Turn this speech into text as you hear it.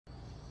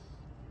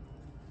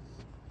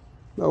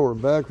Now we're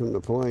back from the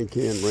Flying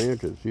Can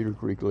Ranch at Cedar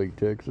Creek Lake,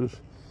 Texas.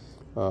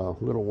 A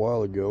little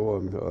while ago,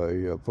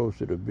 I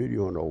posted a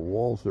video on a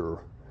Walther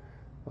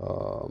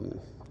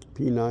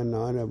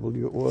P99, I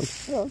believe it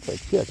was. I'll have to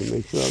check and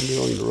make sure I'm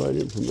doing the right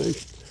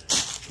information.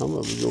 I'm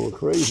going to be going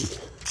crazy.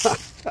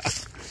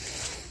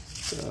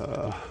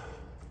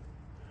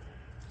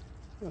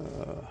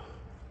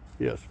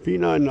 Yes,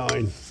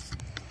 P99,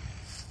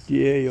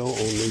 DAO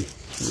only,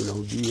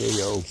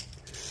 DAO,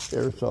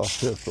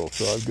 airsoft pistol.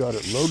 So I've got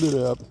it loaded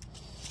up,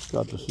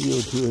 got the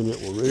CO2 in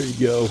it, we're ready to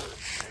go.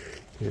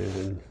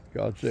 And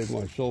God save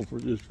my soul for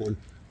this one.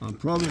 I'm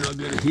probably not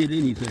going to hit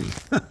anything.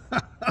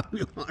 I'll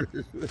be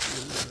honest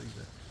with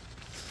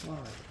you. All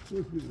right,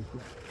 let's do this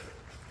one.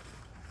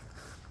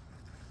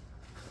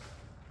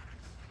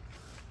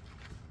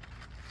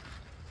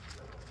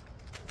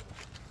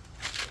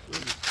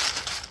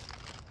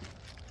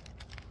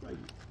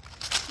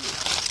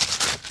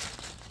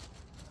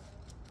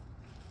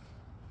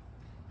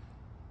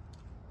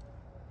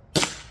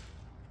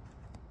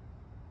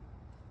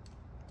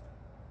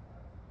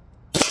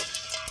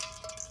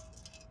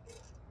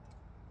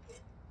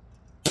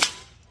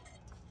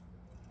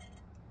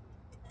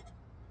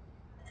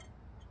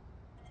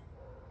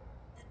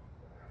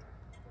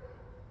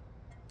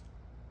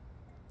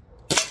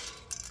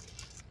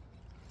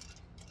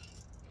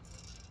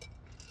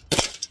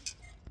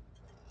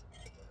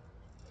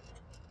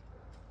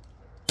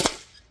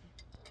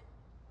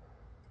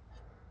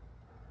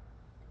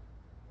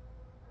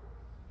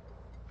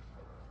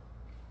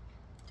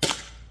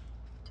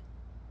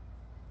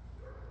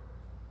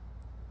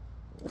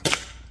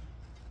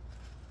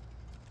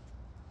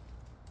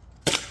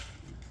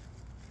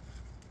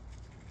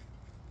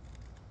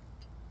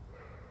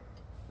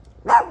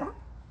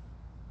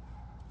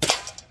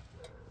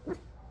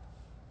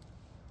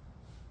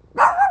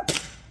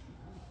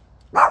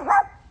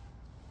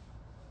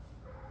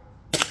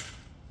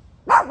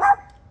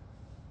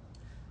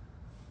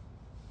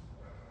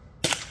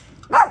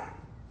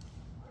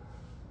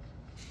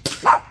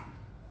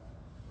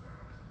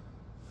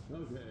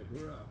 Okay,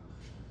 we're up.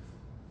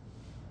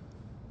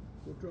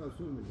 We'll try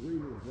some of the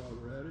green ones while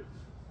we're at it.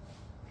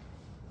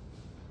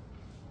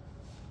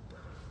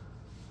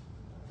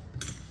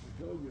 I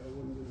told you I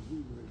wasn't going to do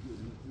very good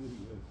in this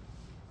video.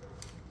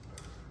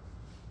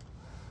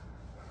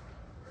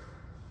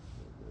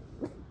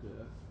 Like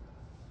that.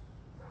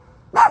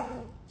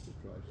 We'll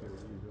try some of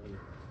these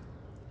other.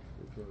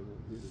 They probably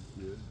won't hit as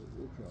good, but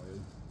we'll try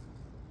them.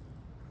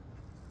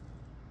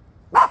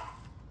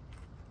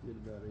 Get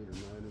about 8 or 9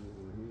 of them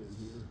over here.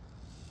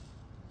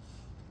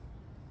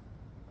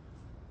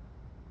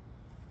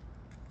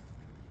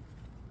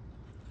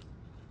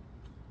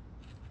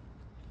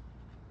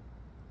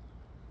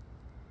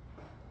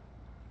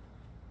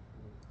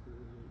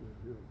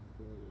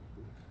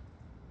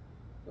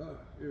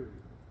 Here we go.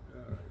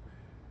 All right.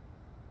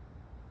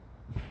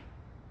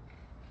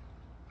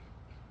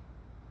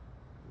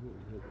 I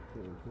don't have a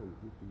time trying to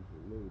get these to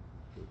load,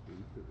 so we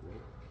put it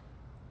right.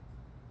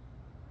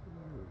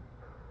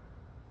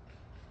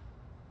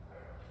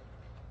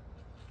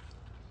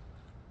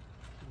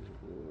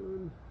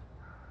 One.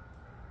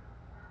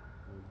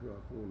 I'll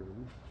drop one of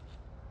them.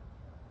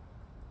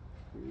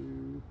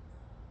 2.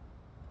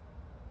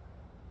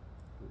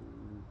 3.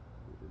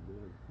 Get it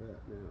down fat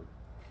now.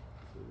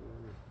 4.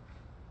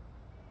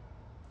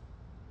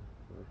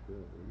 Drop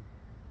that one.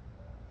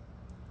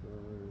 5.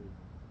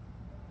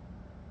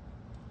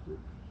 6.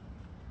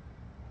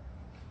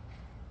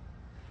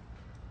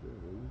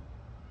 7.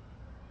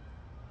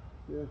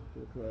 Yeah,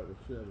 we'll try it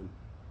with 7.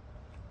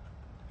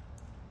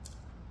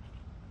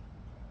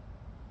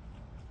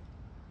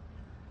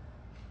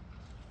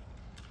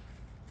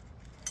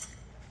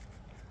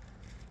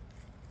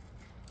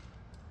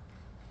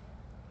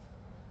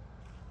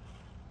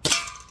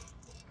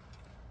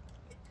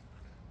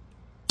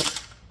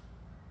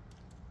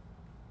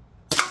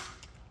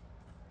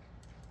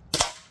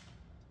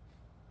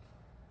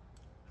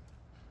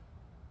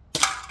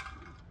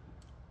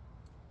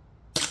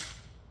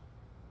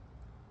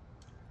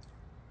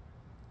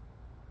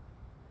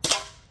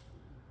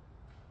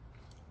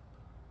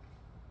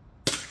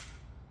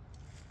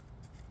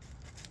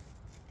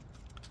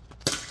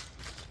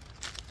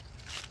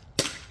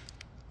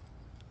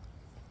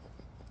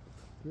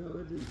 Yeah,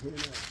 that didn't pan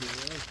out too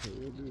well, so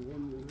we'll do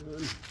one more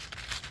run.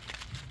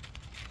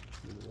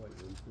 And the white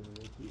one, so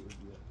we'll see what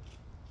we get.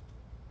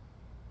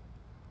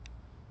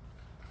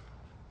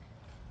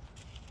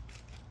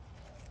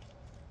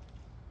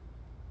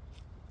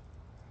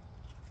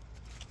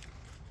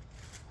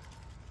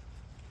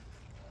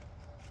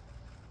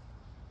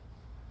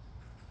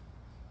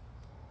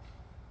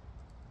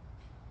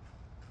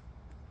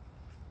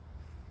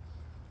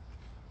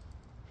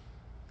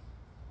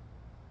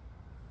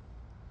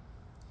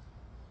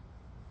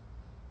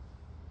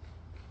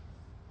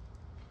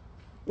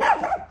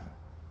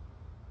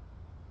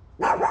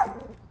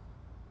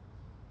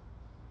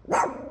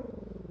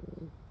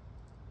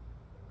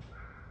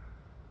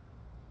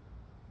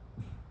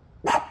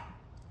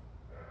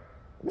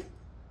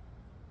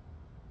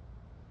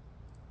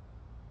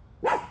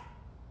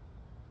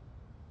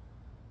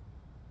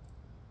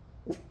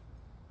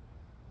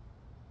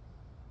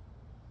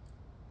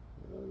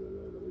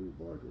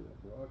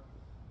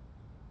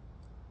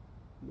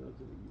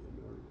 nothing again,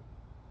 are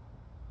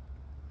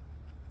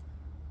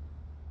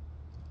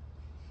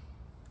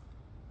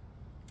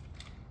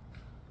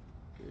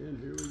you? And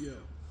here we go.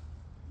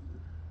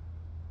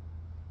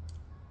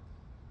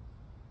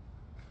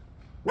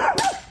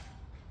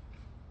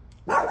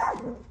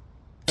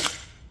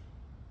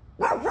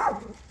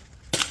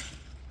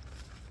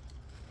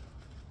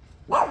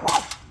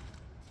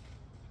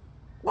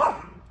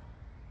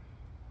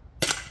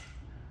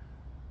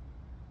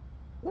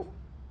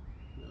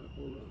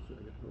 Hold on a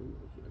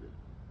second.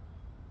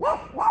 I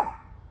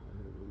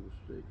have a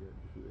mistake I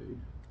just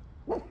made.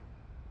 I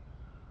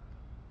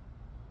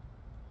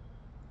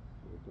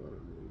thought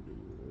I made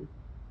anyway.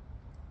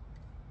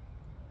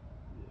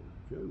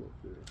 Jump up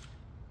there.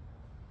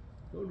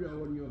 Told you I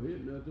wasn't going to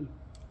hit nothing.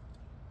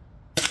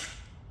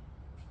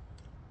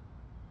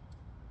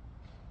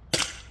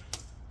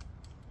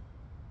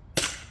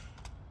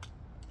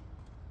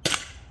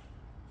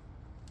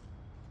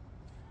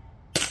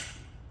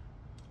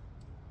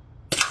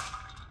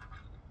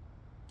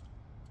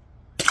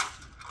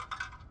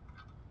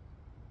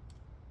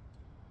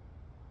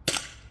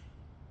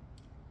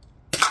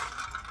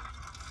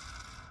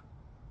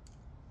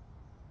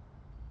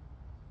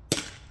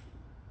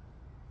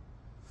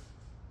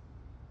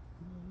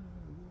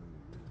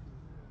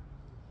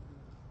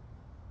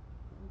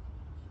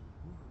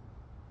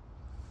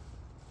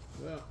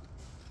 Well,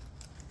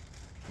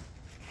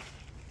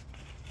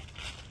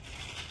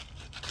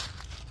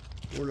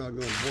 we're not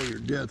going to bore your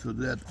death with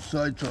that. The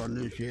sights on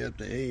this, you have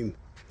to aim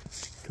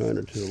kind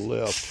of to the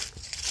left.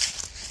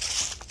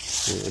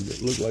 And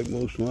it looked like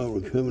most of mine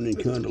were coming in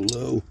kind of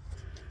low.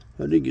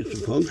 I did get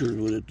some punctures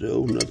with it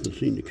though. Nothing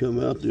seemed to come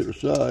out the other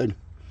side.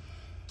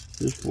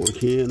 This poor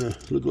can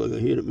looked like I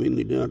hit it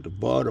mainly down at the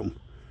bottom.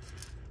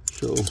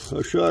 So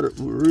I shot it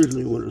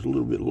originally when it was a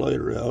little bit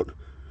lighter out.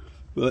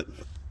 But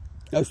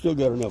I still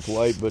got enough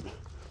light, but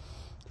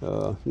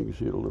you can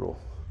see a little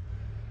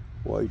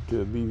white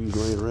BB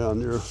laying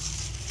around there.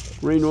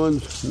 Green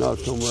ones, not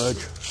so much.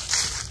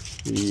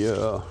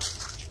 The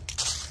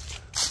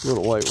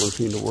little white ones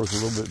seem to work a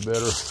little bit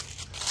better.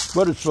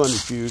 But it's fun to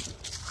shoot.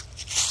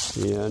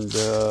 And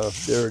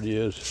there it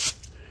is.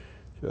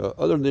 So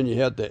other than you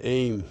have to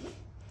aim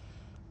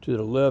to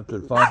the left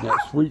and find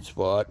that sweet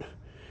spot,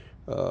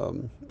 I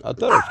thought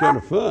it was kind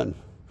of fun.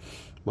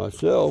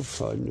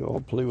 Myself,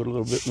 I'll play with it a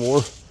little bit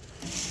more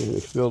and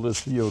expel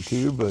this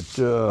CO2, but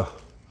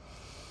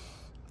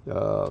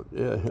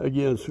yeah,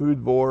 again,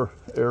 smooth bore,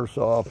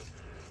 airsoft,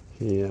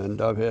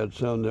 and I've had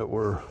some that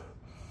were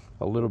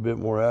a little bit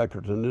more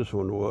accurate than this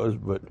one was,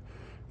 but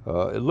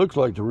it looks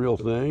like the real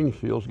thing,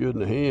 feels good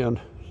in the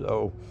hand.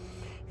 So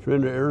if you're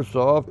into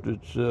airsoft,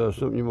 it's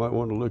something you might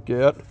want to look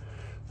at.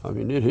 I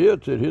mean, it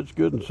hits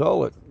good and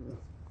solid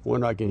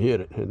when I can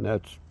hit it, and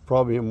that's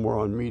probably more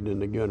on me than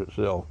the gun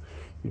itself.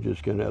 You're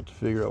just gonna have to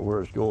figure out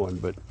where it's going,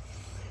 but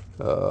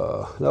that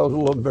was a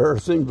little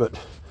embarrassing, but at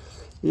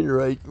any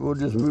rate, we'll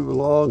just move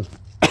along.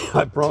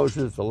 I promise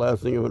you it's the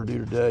last thing I'm going to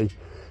do today.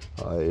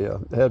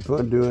 I had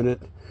fun doing it,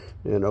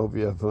 and I hope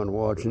you have fun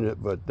watching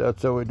it, but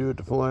that's how we do it at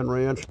the Flying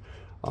Ranch.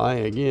 I,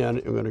 again,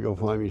 am going to go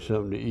find me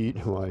something to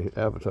eat. My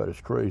appetite is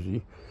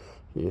crazy,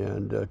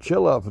 and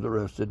chill out for the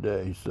rest of the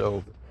day.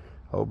 So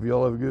I hope you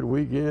all have a good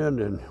weekend,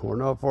 and we're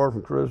not far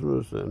from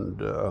Christmas, and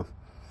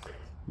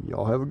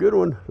y'all have a good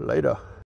one. Later.